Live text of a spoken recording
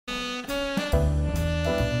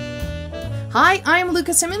Hi, I'm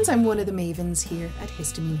Luca Simmons. I'm one of the mavens here at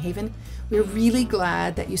Histamine Haven. We're really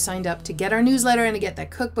glad that you signed up to get our newsletter and to get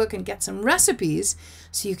that cookbook and get some recipes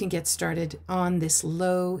so you can get started on this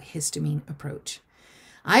low histamine approach.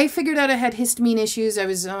 I figured out I had histamine issues. I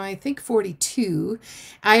was, I think, 42.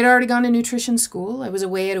 I had already gone to nutrition school. I was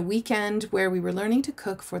away at a weekend where we were learning to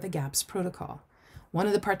cook for the GAPS protocol. One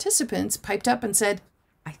of the participants piped up and said,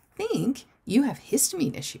 "I think you have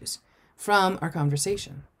histamine issues," from our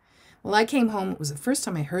conversation. Well, I came home, it was the first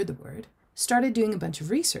time I heard the word, started doing a bunch of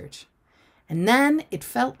research. And then it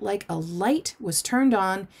felt like a light was turned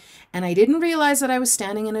on and I didn't realize that I was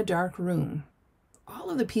standing in a dark room. All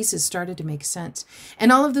of the pieces started to make sense.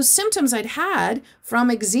 And all of those symptoms I'd had from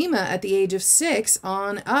eczema at the age of 6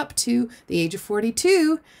 on up to the age of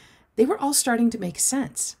 42, they were all starting to make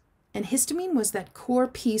sense. And histamine was that core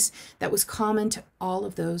piece that was common to all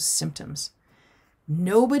of those symptoms.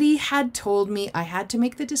 Nobody had told me. I had to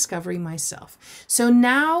make the discovery myself. So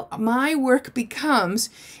now my work becomes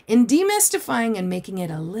in demystifying and making it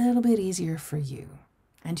a little bit easier for you.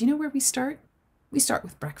 And do you know where we start? We start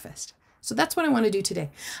with breakfast. So that's what I want to do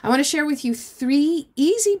today. I want to share with you 3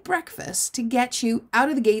 easy breakfasts to get you out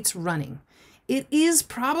of the gates running. It is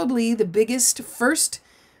probably the biggest first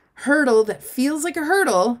hurdle that feels like a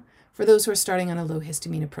hurdle for those who are starting on a low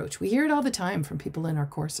histamine approach. We hear it all the time from people in our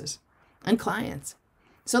courses and clients.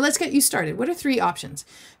 So let's get you started. What are 3 options?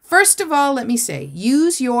 First of all, let me say,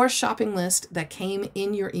 use your shopping list that came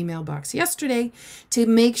in your email box yesterday to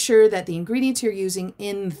make sure that the ingredients you're using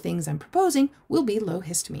in the things I'm proposing will be low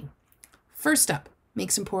histamine. First up,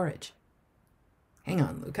 make some porridge. Hang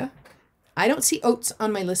on, Luca. I don't see oats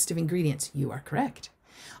on my list of ingredients. You are correct.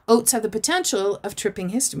 Oats have the potential of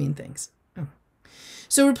tripping histamine things.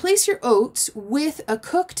 So replace your oats with a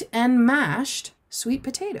cooked and mashed sweet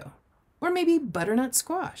potato, or maybe butternut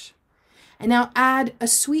squash. And now add a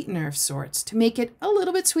sweetener of sorts to make it a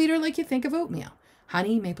little bit sweeter like you think of oatmeal.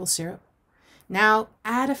 Honey, maple syrup. Now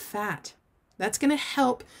add a fat. That's going to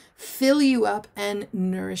help fill you up and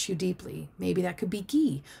nourish you deeply. Maybe that could be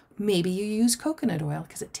ghee. Maybe you use coconut oil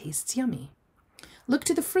because it tastes yummy. Look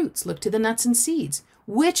to the fruits. Look to the nuts and seeds.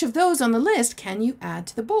 Which of those on the list can you add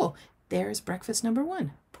to the bowl? There's breakfast number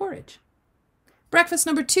 1, porridge. Breakfast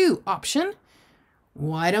number 2 option.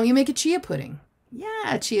 Why don't you make a chia pudding?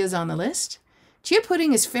 Yeah, chia's on the list. Chia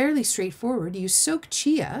pudding is fairly straightforward. You soak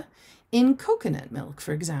chia in coconut milk,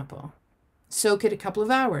 for example. Soak it a couple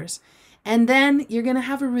of hours, and then you're going to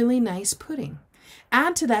have a really nice pudding.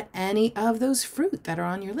 Add to that any of those fruit that are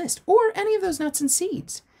on your list, or any of those nuts and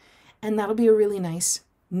seeds. And that'll be a really nice,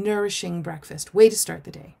 nourishing breakfast. Way to start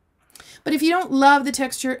the day. But if you don't love the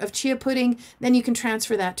texture of chia pudding, then you can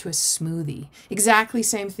transfer that to a smoothie. Exactly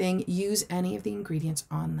same thing. Use any of the ingredients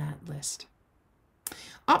on that list.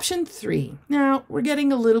 Option 3. Now, we're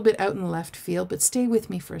getting a little bit out in left field, but stay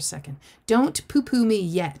with me for a second. Don't poo-poo me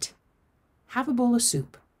yet. Have a bowl of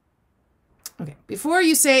soup. Okay, before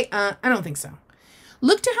you say, I don't think so.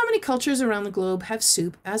 Look to how many cultures around the globe have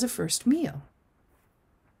soup as a first meal.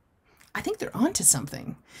 I think they're onto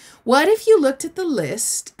something. What if you looked at the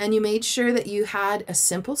list and you made sure that you had a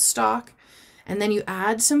simple stock and then you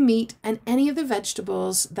add some meat and any of the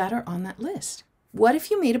vegetables that are on that list? What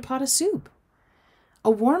if you made a pot of soup?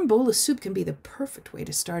 A warm bowl of soup can be the perfect way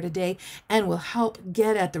to start a day and will help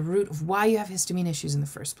get at the root of why you have histamine issues in the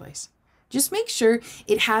first place. Just make sure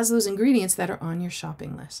it has those ingredients that are on your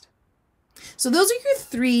shopping list. So those are your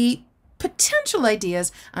 3 potential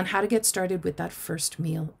ideas on how to get started with that first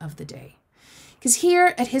meal of the day. Because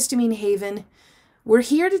here at Histamine Haven, we're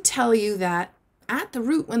here to tell you that at the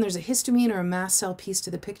root, when there's a histamine or a mast cell piece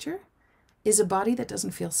to the picture, is a body that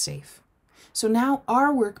doesn't feel safe. So now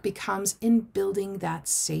our work becomes in building that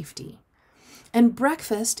safety. And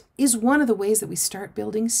breakfast is one of the ways that we start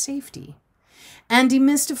building safety. And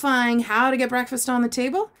demystifying how to get breakfast on the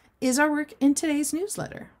table is our work in today's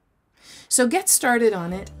newsletter. So get started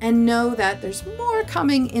on it and know that there's more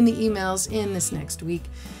coming in the emails in this next week.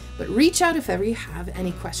 But reach out if ever you have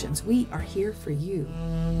any questions. We are here for you.